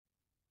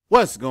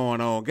What's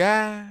going on,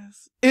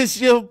 guys? It's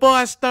your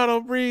boy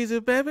Stunner Breezy,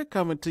 baby,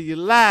 coming to you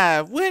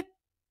live with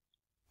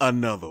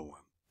another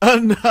one.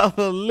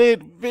 Another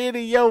lit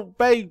video,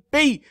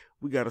 baby.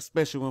 We got a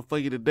special one for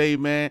you today,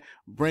 man.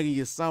 Bringing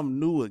you something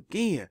new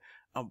again.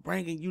 I'm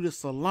bringing you the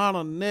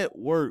Solana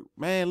network,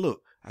 man.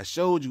 Look, I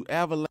showed you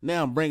Avalanche.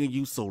 Now I'm bringing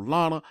you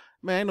Solana.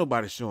 Man, ain't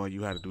nobody showing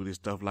you how to do this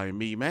stuff like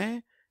me,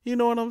 man. You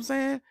know what I'm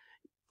saying?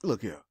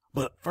 Look here.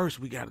 But first,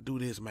 we got to do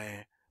this,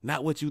 man.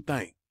 Not what you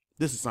think.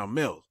 This is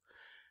something else.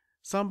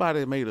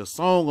 Somebody made a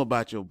song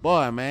about your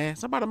boy, man.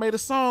 Somebody made a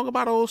song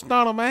about old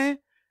Stunner, man.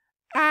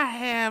 I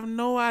have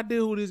no idea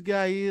who this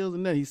guy is,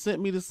 and then he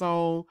sent me the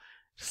song.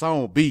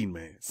 Song beating,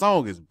 man.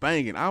 Song is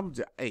banging. I'm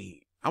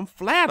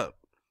flattered.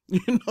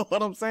 You know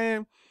what I'm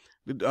saying?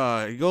 He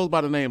goes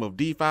by the name of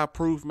DeFi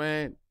Proof,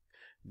 man.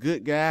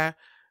 Good guy.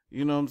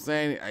 You know what I'm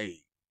saying? Hey,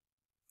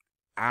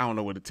 I don't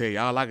know what to tell you.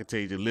 All I can tell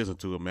you is just listen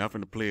to it, man. I'm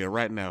finna play it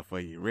right now for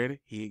you.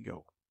 Ready? Here you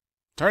go.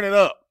 Turn it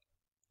up.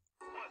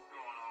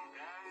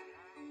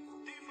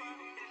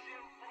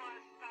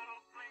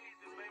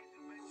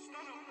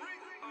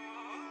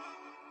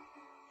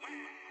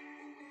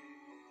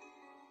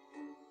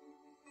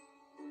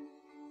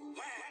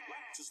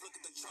 Just look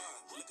at the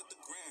chart, look at the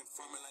grand,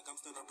 farming like I'm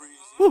still a breeze.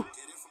 Woo.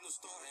 Get it from the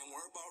start, ain't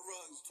worry about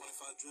rugs.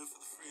 25 drip for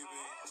the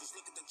freebie. Just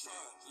look at the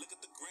chart, look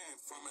at the grand,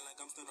 farming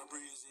like I'm still a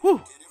breeze. Woo.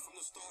 Get it from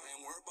the start,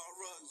 ain't worry about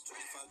rugs.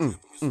 25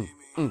 drip when you see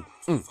me.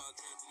 25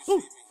 drip when you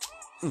see me.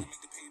 I make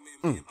the payment,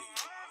 me and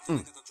beat.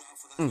 I got the drive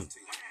for the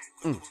empty.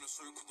 Quick to win a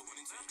circle, quick to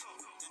winning team.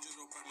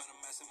 Digital prime and a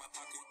mass in my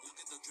pocket. Look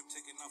at the drip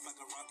taking off like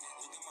a rocket.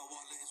 Look at my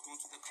wallet, it's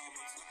going to the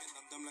comments. Look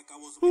at them like I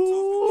was a big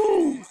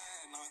topic.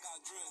 Now I got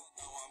drip,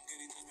 now I'm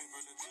getting this paper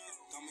legit.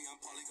 Got me on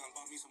Polygon,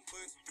 bought me some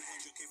quick.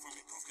 300K from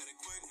me, proof, get it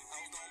quick. I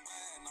was down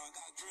bad, now I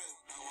got drip.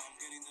 Now I'm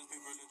getting this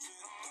paper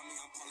legit. Got me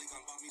on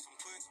Polygon, bought me some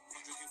quick.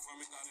 100K from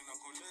me, got it on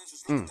college.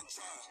 Just look at the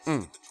chart,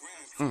 look at the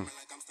grand. Farming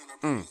like I'm still a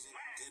breezy.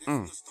 Get it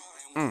from the start,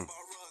 ain't worry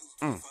about rugs.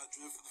 25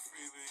 drip for the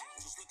freebie.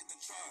 Just look at the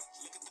chart,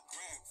 look at the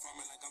grand.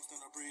 Farming like I'm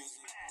still a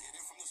breezy. Get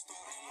it from the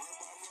start, ain't worry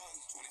about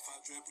rugs.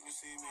 25 drip when you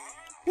see me.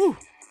 Woo.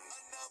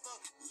 Another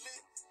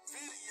lit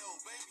video,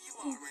 baby. You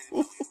already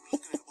know you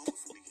looking at what we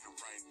finna get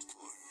right to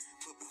it.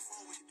 But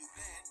before we do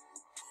that,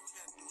 we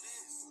gotta do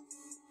this.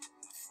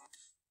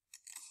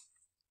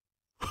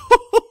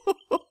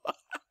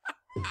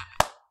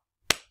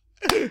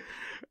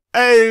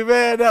 Hey,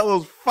 man, that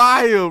was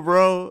fire,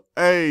 bro.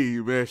 Hey,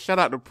 man, shout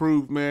out to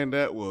Proof, man.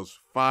 That was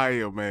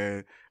fire,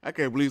 man. I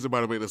can't believe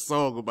somebody made a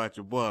song about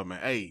your boy,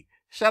 man. Hey,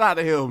 shout out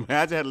to him, man.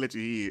 I just had to let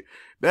you hear it.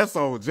 That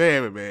song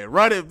jamming, man.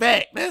 Run it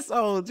back. That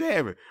song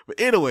jamming. But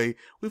anyway,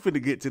 we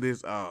finna get to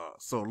this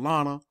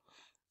Solana.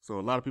 So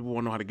a lot of people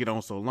want to know how to get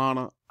on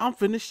Solana. I'm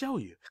finna show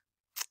you.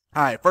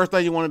 All right, first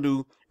thing you want to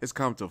do is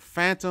come to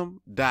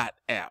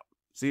phantom.app.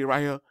 See it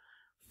right here?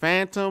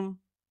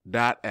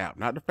 Phantom.app.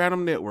 Not the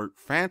Phantom Network.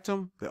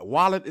 Phantom. The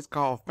wallet is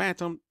called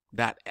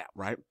phantom.app,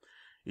 right?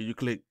 And you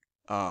click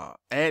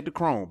add to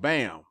Chrome.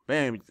 Bam.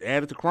 Bam.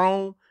 Add it to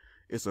Chrome.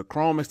 It's a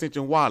Chrome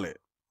extension wallet.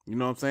 You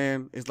know what I'm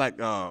saying? It's like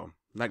the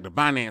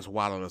Binance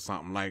wallet or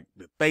something, like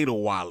the Theta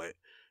wallet.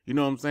 You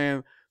know what I'm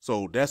saying?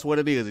 So that's what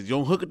it is. You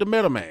don't hook it to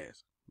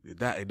MetaMask.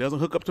 It doesn't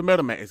hook up to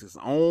MetaMask. It's its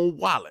own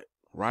wallet,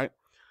 right?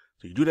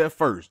 So you do that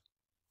first.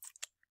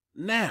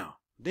 Now,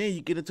 then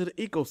you get into the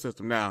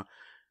ecosystem. Now,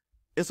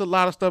 it's a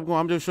lot of stuff going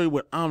on. I'm just showing you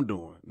what I'm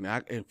doing.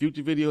 Now, in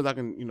future videos, I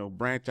can,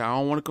 branch out. I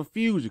don't want to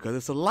confuse you because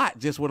it's a lot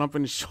just what I'm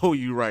going to show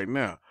you right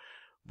now.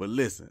 But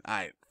listen, all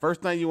right,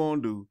 first thing you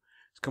want to do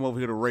is come over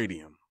here to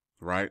Radium,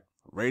 right?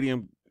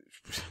 Radium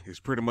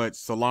is pretty much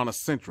Solana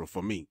Central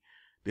for me.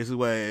 This is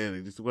where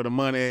the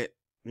money at.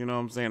 You know what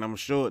I'm saying? I'm going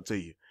to show it to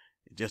you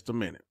in just a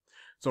minute.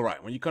 So,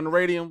 right, when you come to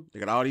Radium, they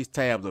got all these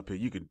tabs up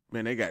here.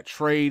 They got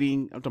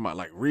trading. I'm talking about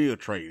like real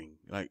trading,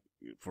 like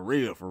for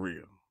real.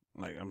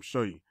 Like, I'm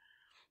sure you.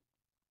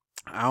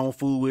 I don't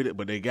fool with it,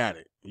 but they got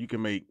it. You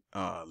can make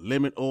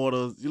limit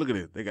orders. You look at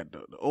this. They got the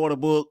order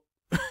book,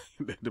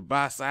 the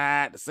buy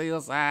side, the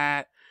sell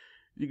side.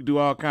 You can do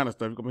all kind of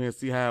stuff. You come here and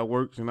see how it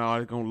works and all.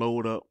 It's going to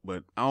load up,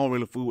 but I don't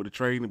really fool with the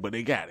trading, but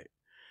they got it.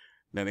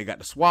 Now, they got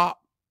the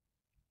swap.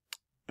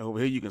 Over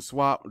here, you can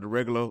swap the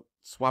regular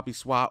swappy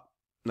swap.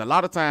 Now, a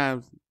lot of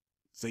times,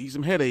 save you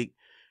some headache,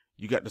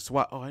 you got the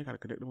swap. Oh, I got to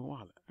connect to my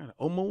wallet. I got to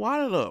open my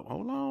wallet up.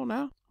 Hold on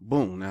now.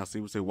 Boom. Now, see,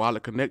 we say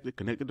wallet connected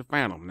to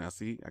Phantom. Now,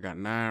 see, I got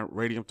 9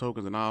 Radium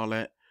tokens and all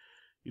that.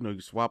 You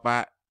swap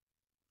out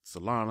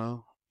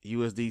Solana,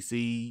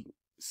 USDC,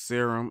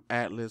 Serum,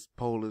 Atlas,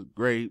 Polar,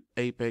 Grape,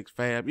 Apex,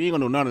 Fab. You ain't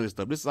going to know none of this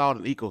stuff. This is all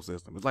an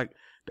ecosystem. It's like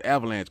the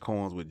Avalanche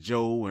coins with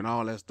Joe and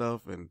all that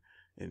stuff and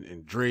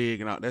Dreg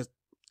and all. That's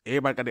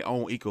everybody got their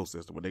own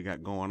ecosystem, what they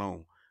got going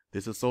on.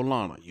 This is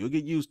Solana. You'll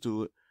get used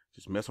to it.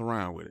 Just mess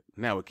around with it.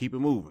 Now we keep it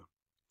moving.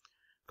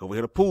 Go over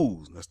here to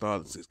pools. Let's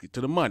get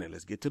to the money.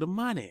 Let's get to the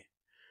money.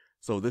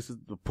 So this is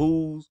the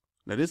pools.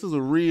 Now this is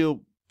a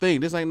real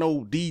thing. This ain't no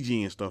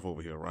DG and stuff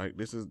over here, right?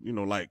 This is,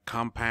 like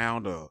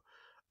Compound or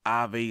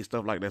IV,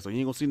 stuff like that. So you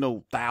ain't gonna see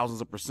no thousands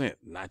of percent.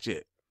 Not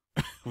yet.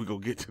 We gonna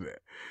get to that.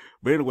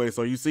 But anyway,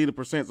 so you see the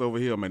percents over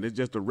here, man. It's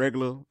just a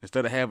regular,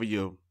 instead of having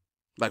your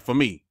Like for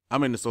me,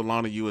 I'm in the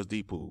Solana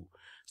USD pool.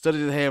 Instead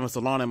of just having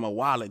Solana in my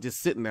wallet, just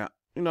sitting there,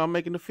 you know, I'm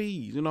making the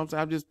fees. You know what I'm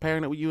saying? I'm just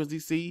pairing it with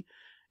USDC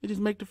and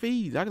just make the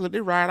fees. I can let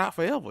it ride out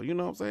forever. You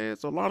know what I'm saying?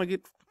 Solana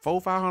get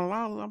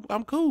 $400-500.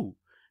 I'm cool.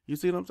 You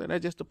see what I'm saying?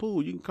 That's just the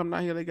pool. You can come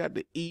down here. They got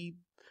the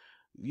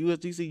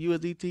USDC,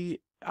 USDT,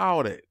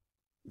 all that.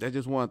 That's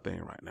just one thing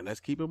right now. Let's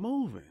keep it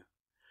moving.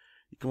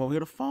 You come over here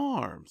to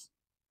farms.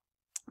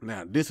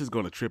 Now, this is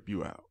going to trip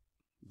you out.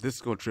 This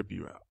is going to trip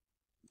you out.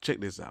 Check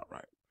this out,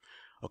 right?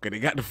 Okay, they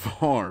got the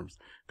farms.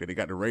 Okay, they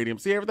got the radium.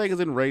 See, everything is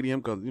in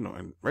radium because, you know,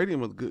 and radium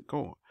was good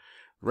coin.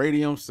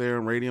 Radium,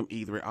 serum, radium,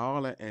 ether,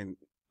 all that. And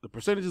the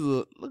percentages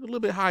look a little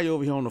bit higher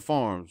over here on the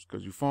farms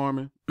because you're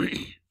farming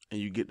and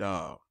you get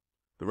the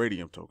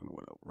radium token or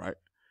whatever, right?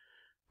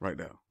 Right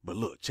there. But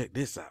look, check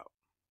this out.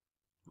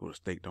 Go to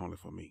staked only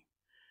for me.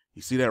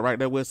 You see that right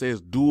there where it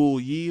says dual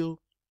yield?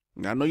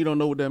 Now, I know you don't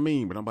know what that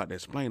means, but I'm about to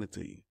explain it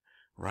to you.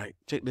 Right?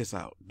 Check this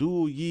out.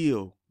 Dual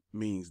yield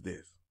means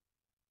this.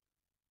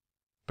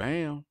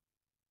 Bam.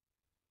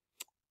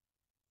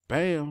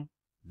 Bam.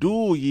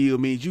 Dual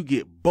yield means you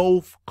get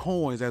both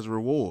coins as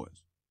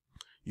rewards.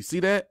 You see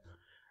that?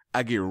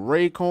 I get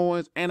Ray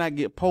coins and I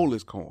get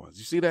Polis coins.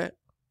 You see that?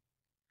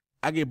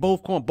 I get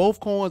both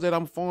coins that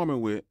I'm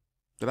farming with,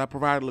 that I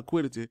provide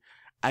liquidity,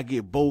 I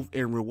get both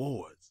in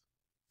rewards.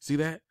 See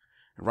that?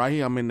 Right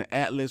here, I'm in the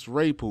Atlas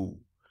Ray pool.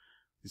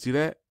 You see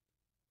that?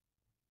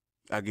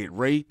 I get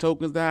Ray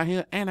tokens down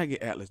here and I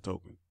get Atlas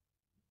tokens.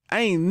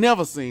 I ain't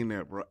never seen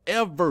that, bro.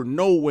 Ever,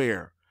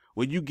 nowhere,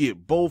 where you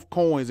get both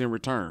coins in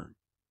return.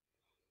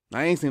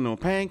 I ain't seen no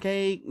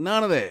pancake,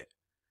 none of that.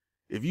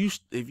 If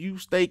you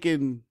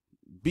staking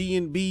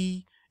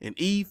BNB and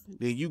ETH,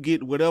 then you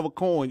get whatever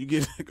coin. You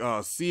get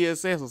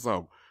CSS or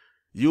something.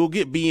 You'll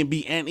get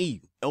BNB and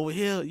ETH. Over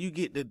here, you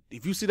get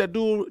if you see that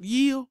dual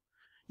yield,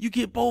 you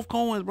get both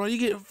coins, bro. You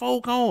get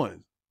 4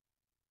 coins.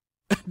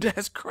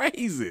 That's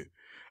crazy.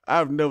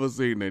 I've never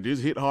seen that.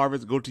 Just hit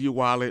harvest, go to your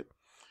wallet.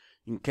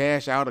 You can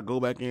cash out or go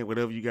back in,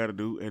 whatever you got to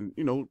do. And,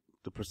 you know,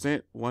 the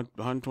percent,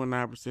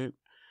 129%,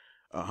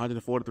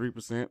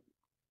 143%.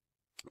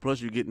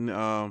 Plus, you're getting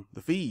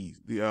the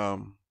fees,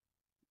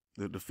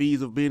 the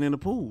fees of being in the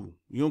pool.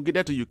 You don't get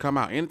that till you come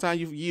out. Anytime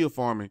you yield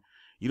farming,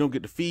 you don't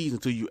get the fees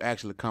until you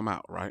actually come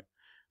out, right?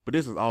 But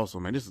this is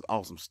awesome, man. This is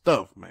awesome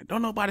stuff, man.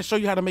 Don't nobody show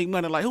you how to make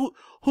money. Like, who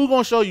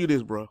gonna show you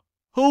this, bro?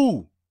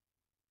 Who?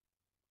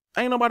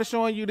 Ain't nobody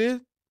showing you this.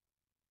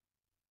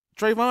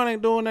 Trayvon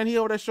ain't doing nothing. He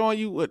over there showing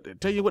you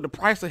tell you what the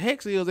price of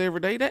Hex is every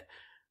day. That,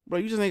 bro,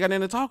 you just ain't got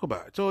nothing to talk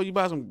about. Showing you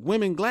about some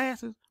women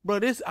glasses, bro.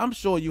 I'm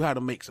showing you how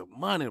to make some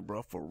money,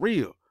 bro, for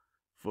real,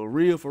 for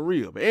real, for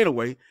real. But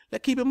anyway,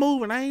 let's keep it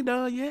moving. I ain't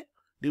done yet.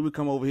 Then we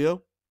come over here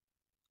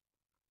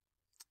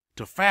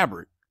to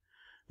Fabric.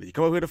 Then you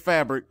come over here to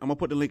Fabric. I'm gonna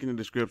put the link in the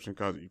description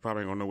because you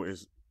probably ain't gonna know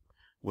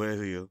where it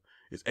is.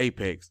 It's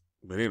Apex.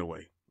 But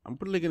anyway, I'm gonna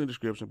put a link in the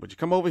description. But you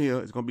come over here.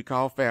 It's gonna be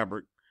called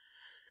Fabric.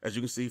 As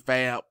you can see,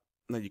 Fab.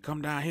 Now you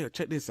come down here,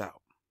 check this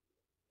out.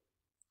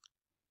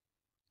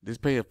 This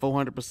paying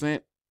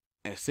 400%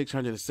 and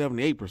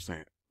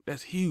 678%.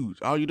 That's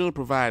huge. All you're doing is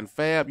providing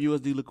Fab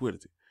USD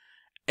liquidity,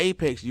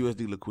 Apex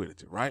USD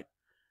liquidity, right?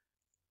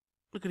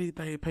 Look at these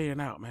things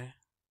paying out, man.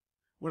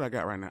 What I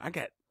got right now? I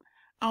got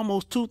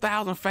almost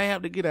 2,000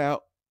 Fab to get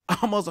out,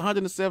 almost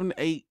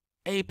 178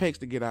 Apex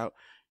to get out.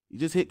 You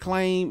just hit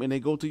claim and they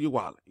go to your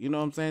wallet. You know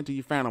what I'm saying? To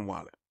your Phantom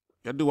wallet.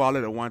 I do all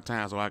that at one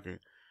time so I can.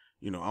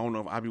 You know, I don't know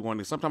if I be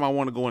wanting. Sometimes I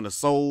want to go into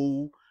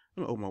Soul.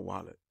 Let me open my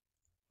wallet.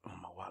 Oh,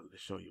 my wallet to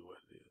show you what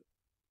it is.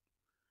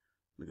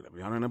 Look at that.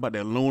 Y'all don't know about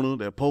that Luna,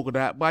 that polka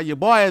dot. But your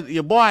boy,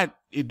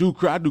 I do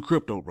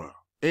crypto, bro.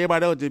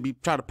 Everybody else just be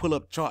trying to pull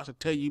up charts and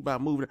tell you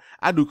about moving.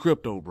 I do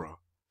crypto, bro.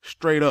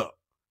 Straight up.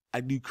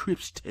 I do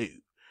crypto.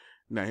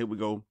 Now here we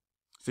go.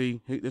 See,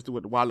 this is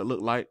what the wallet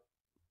look like.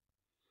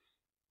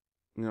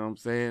 You know what I'm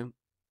saying?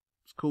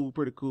 It's cool,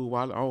 pretty cool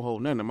wallet. I don't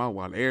hold nothing in my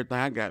wallet. Everything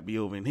I got be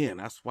over in here.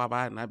 And I swap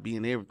out and I be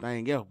in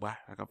everything else, boy.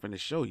 Like I'm finna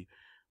show you.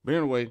 But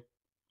anyway,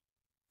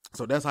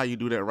 so that's how you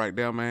do that right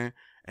there, man.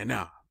 And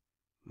now,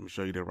 let me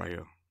show you that right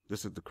here.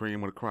 This is the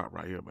cream of the crop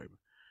right here, baby.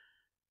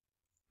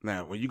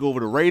 Now, when you go over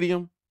to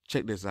Radium,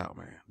 check this out,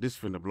 man. This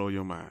finna blow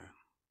your mind.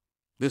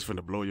 This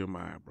finna blow your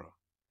mind, bro.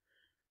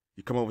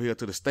 You come over here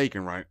to the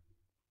staking, right?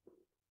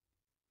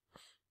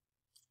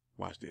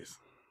 Watch this.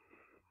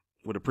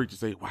 What the preacher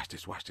say, watch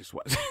this, watch this,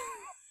 watch this.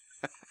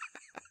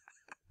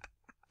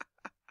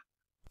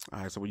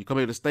 All right, so when you come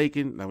here to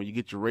staking, now when you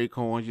get your Ray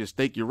coins, you just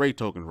stake your Ray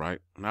token, right?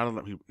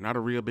 Not a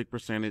real big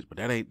percentage, but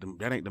that ain't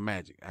the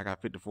magic. I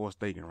got 54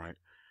 staking, right?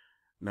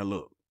 Now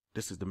look,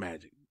 this is the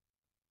magic.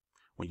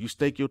 When you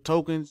stake your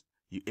tokens,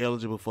 you're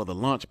eligible for the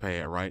launch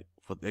pad, right?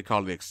 They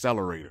call it the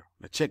accelerator.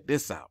 Now check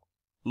this out.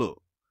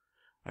 Look,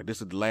 like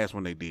this is the last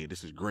one they did.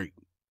 This is great.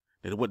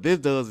 And what this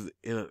does is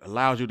it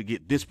allows you to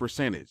get this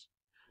percentage.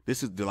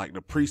 This is like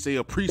the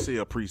pre-sale.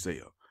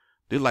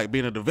 This is like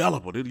being a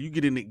developer. You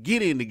get in.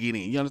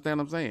 You understand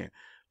what I'm saying?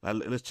 Like,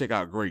 let's check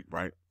out Grape,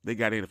 right? They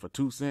got in it for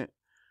 2 cents.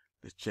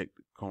 Let's check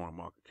the coin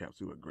market cap,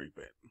 see what Grape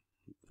at.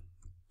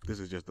 This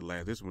is just the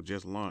last. This one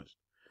just launched.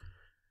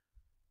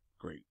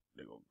 Great.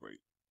 They go great.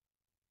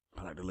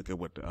 I like to look at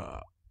what the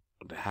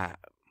high,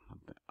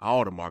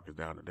 all the markets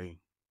down today.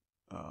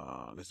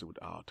 Let's see what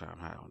the all-time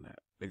high on that.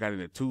 They got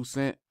in at 2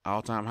 cent.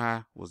 All-time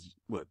high was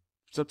what?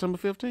 September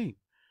 15th.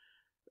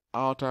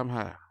 All-time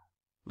high.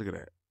 Look at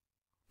that.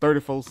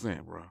 34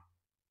 cents, bro.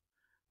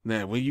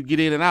 Now, when you get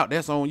in and out,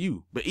 that's on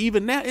you. But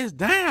even now, it's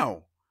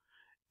down.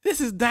 This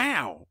is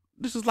down.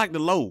 This is like the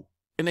low.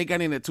 And they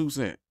got in at 2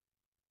 cents.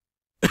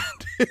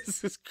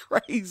 This is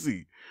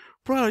crazy.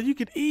 Bro, you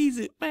can ease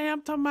it, man.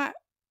 I'm talking about.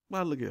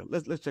 Well, look here.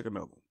 Let's check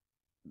another one.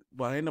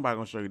 Well, ain't nobody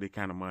gonna show you that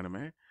kind of money,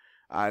 man.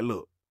 All right,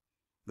 look.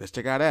 Let's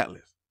check out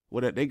Atlas.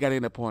 What they got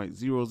in at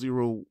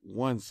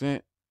 0.001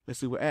 cent. Let's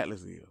see what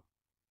Atlas is.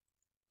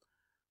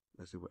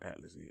 Let's see what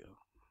Atlas is.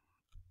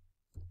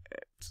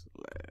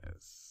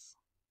 Atlas.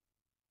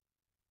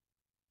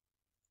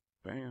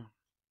 Bam.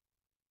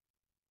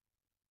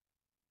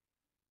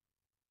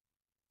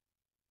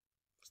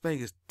 This thing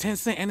is 10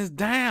 cents and it's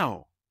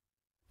down.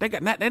 They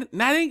got they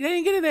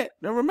didn't get in at.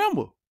 Now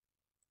remember,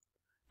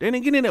 they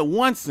didn't get in at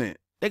 1 cent.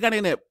 They got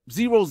in at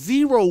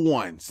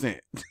 0.001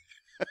 cent.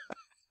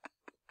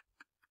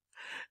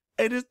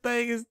 And this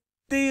thing is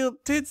still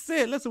 10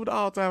 cents. Let's see what the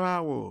all-time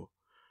high was.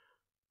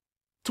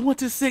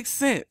 26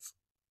 cents.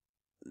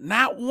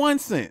 Not 1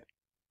 cent.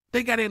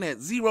 They got in at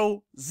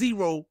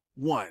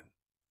 0.001.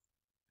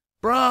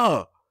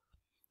 Bruh.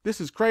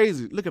 This is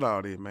crazy. Look at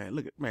all this, man.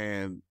 Look at,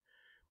 man.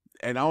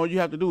 And all you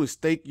have to do is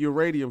stake your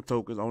radium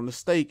tokens on the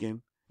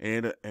staking.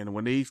 And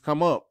when these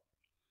come up,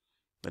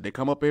 but they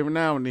come up every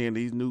now and then,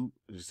 these new,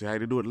 you see how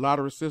they do it,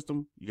 lottery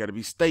system, you got to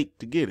be staked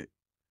to get it.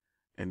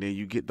 And then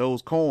you get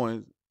those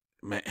coins,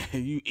 man,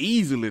 you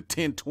easily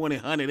 10, 20,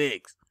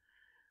 100x.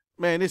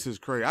 Man, this is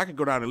crazy. I can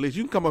go down the list.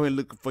 You can come up here and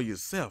look for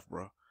yourself,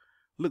 bro.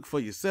 Look for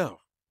yourself.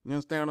 You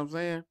understand what I'm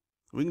saying?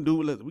 We can do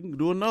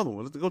another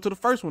one. Let's go to the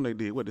first one they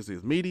did. What this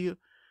is, media.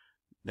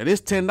 Now this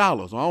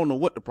 $10. So I don't know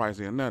what the price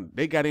is. Nothing.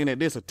 They got in at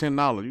this at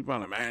 $10. You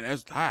probably, man,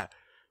 that's high.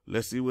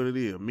 Let's see what it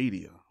is.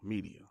 Media.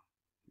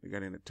 They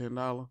got in at $10.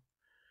 Let's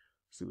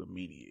see what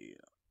media is.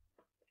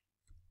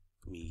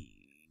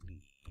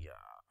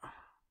 Media.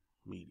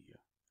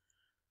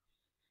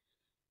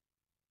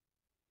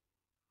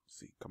 Let's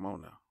see, come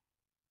on now.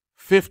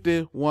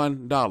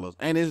 $51.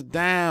 And it's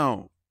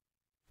down.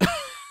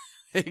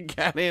 It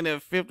got in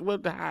at 50.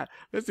 What's the high?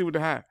 Let's see what the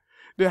high.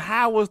 The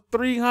high was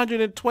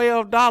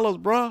 $312,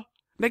 bro.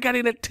 They got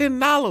in at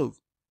 $10.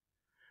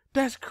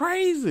 That's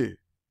crazy.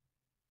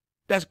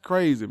 That's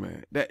crazy,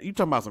 man. That you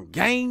talking about some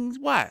gains?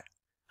 What?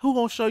 Who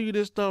gonna show you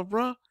this stuff,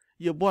 bro?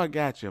 Your boy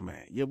got you,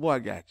 man. Your boy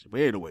got you.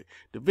 But anyway,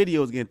 the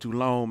video is getting too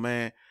long,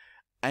 man.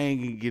 I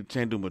ain't gonna get a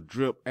chance to do my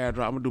drip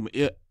airdrop. I'm gonna do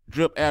my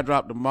drip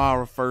airdrop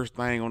tomorrow. First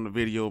thing on the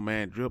video,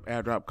 man. Drip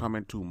airdrop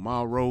coming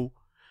tomorrow.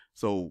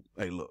 So,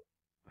 hey, look.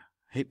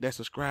 Hit that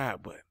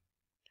subscribe button.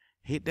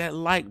 Hit that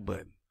like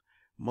button.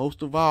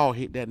 Most of all,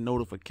 hit that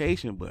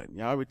notification button.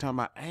 Y'all, every time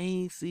I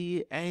ain't see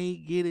it, I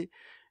ain't get it.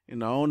 You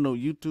know, I don't know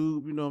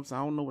YouTube, you know what I'm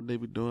saying? I don't know what they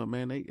be doing,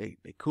 man. They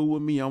cool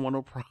with me. I don't want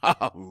no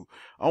problem.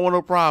 I don't want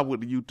no problem with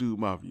the YouTube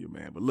mafia,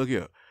 man. But look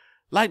here.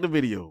 Like the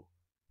video.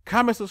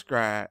 Comment,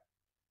 subscribe.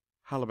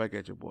 Holla back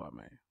at your boy,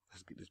 man.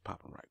 Let's get this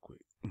popping right quick.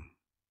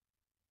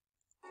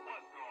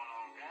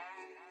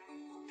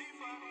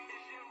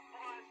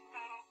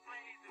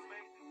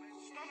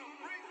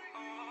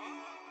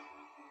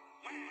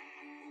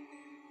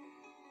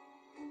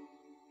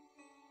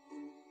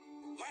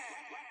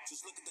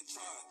 Just look at the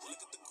chart,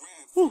 look at the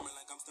gram, forming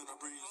like I'm still a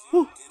breeze.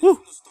 Get it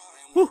from the start,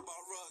 ain't worried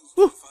about runs.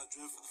 25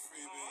 drip for the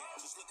freebie.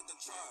 Just look at the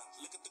chart,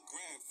 look at the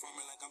gram,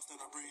 forming like I'm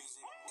still a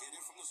breezy. Get it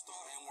from the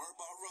start, ain't worried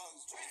about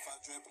runs.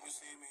 25 drip when you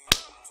see me.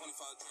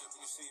 25 drip when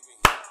you see me.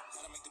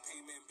 Gotta make the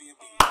payment B&B.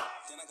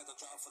 Then I got the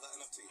drop for the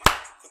NFT.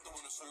 Put the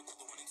winner circle,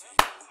 the winning team.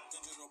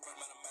 Digital bread,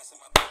 man, I'm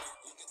massing my pocket.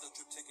 Look at the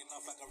drip taking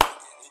off like a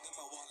rocket. Look at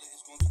my wallet,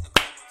 it's going to the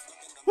comments.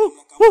 Look at the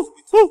money like I'm supposed to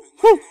be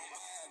tapping.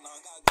 Now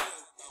I got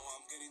good. Now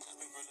I'm getting this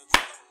paper to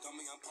drip. Got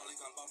me on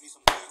Polygon, bought me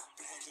some good.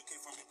 300K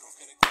from me, proof,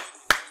 get it quick.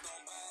 Things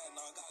don't bad,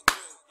 now I got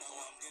good. Now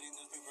I'm getting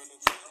this paper to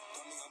drip.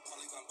 Got me on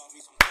Polygon, bought me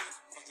some good.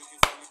 100K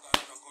from me, got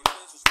it on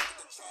Cornell. Just look at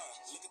the chart,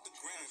 look at the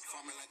gram.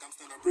 Farming like I'm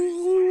still a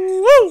breeze. Get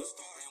it from the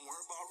start, ain't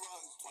worried about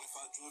runs.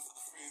 25 drip for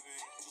the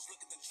freebie. Just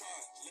look at the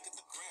chart, look at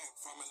the gram.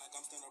 Farming like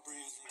I'm still a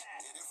breeze.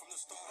 Get it from the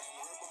start, ain't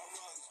worried about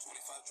runs.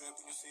 25 drip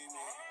when you see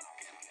me.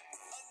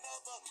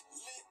 Another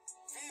lit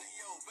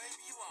video,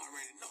 baby. You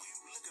already know. You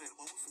look at it,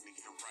 but we finna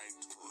get right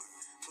to it.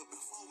 But